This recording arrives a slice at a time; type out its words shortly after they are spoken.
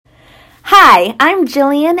Hi, I'm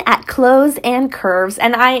Jillian at Clothes and Curves,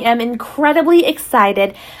 and I am incredibly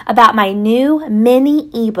excited about my new mini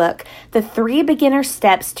ebook, The 3 Beginner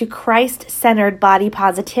Steps to Christ-Centered Body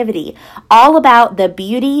Positivity, all about the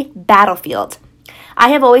beauty battlefield.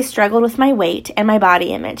 I have always struggled with my weight and my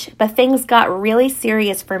body image, but things got really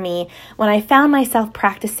serious for me when I found myself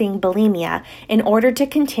practicing bulimia in order to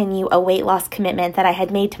continue a weight loss commitment that I had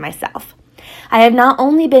made to myself. I have not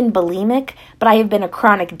only been bulimic, but I have been a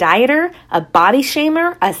chronic dieter, a body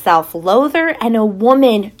shamer, a self-loather, and a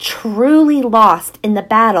woman truly lost in the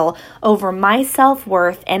battle over my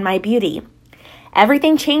self-worth and my beauty.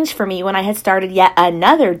 Everything changed for me when I had started yet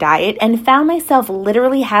another diet and found myself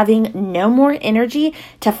literally having no more energy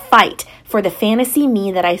to fight for the fantasy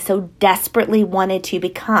me that I so desperately wanted to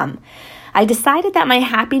become. I decided that my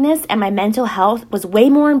happiness and my mental health was way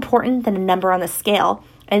more important than a number on the scale.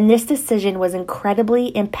 And this decision was incredibly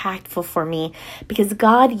impactful for me because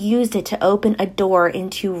God used it to open a door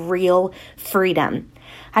into real freedom.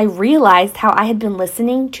 I realized how I had been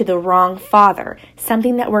listening to the wrong father,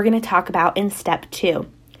 something that we're going to talk about in step 2.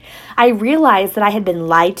 I realized that I had been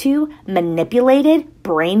lied to, manipulated,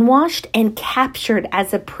 brainwashed, and captured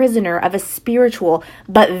as a prisoner of a spiritual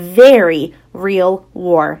but very real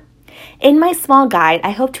war. In my small guide,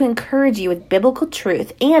 I hope to encourage you with biblical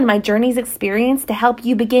truth and my journey's experience to help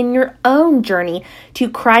you begin your own journey to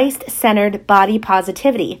Christ-centered body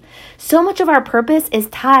positivity. So much of our purpose is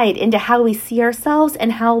tied into how we see ourselves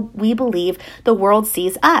and how we believe the world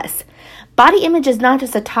sees us. Body image is not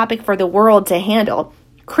just a topic for the world to handle.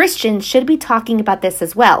 Christians should be talking about this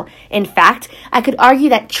as well. In fact, I could argue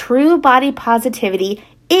that true body positivity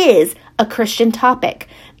is a Christian topic.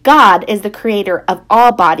 God is the creator of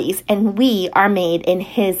all bodies, and we are made in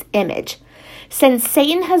His image. Since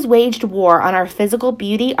Satan has waged war on our physical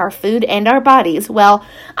beauty, our food, and our bodies, well,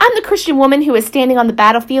 I'm the Christian woman who is standing on the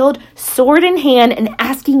battlefield, sword in hand, and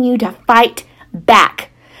asking you to fight back.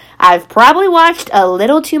 I've probably watched a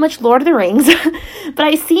little too much Lord of the Rings, but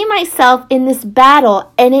I see myself in this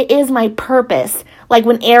battle, and it is my purpose. Like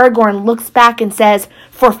when Aragorn looks back and says,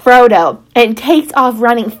 "For Frodo," and takes off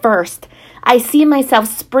running first. I see myself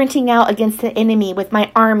sprinting out against the enemy with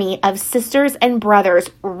my army of sisters and brothers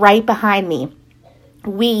right behind me.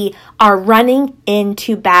 We are running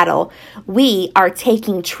into battle. We are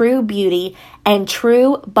taking true beauty and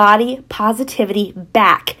true body positivity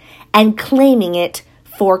back and claiming it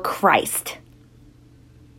for Christ.